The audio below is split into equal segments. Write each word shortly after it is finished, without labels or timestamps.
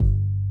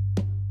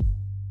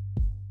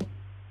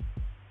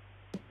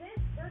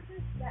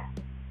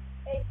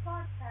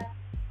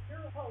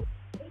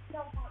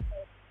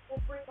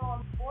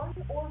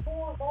one or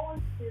more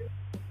volunteers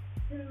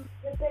to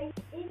debate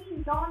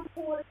any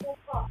non-political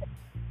topic,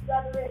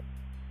 whether it's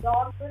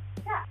dogs versus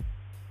cats,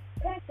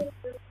 pancakes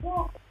versus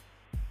waffles,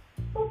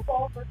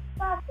 football versus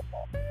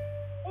basketball,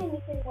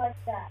 anything like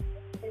that.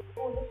 It's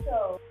for the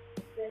show,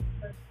 this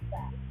versus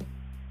that.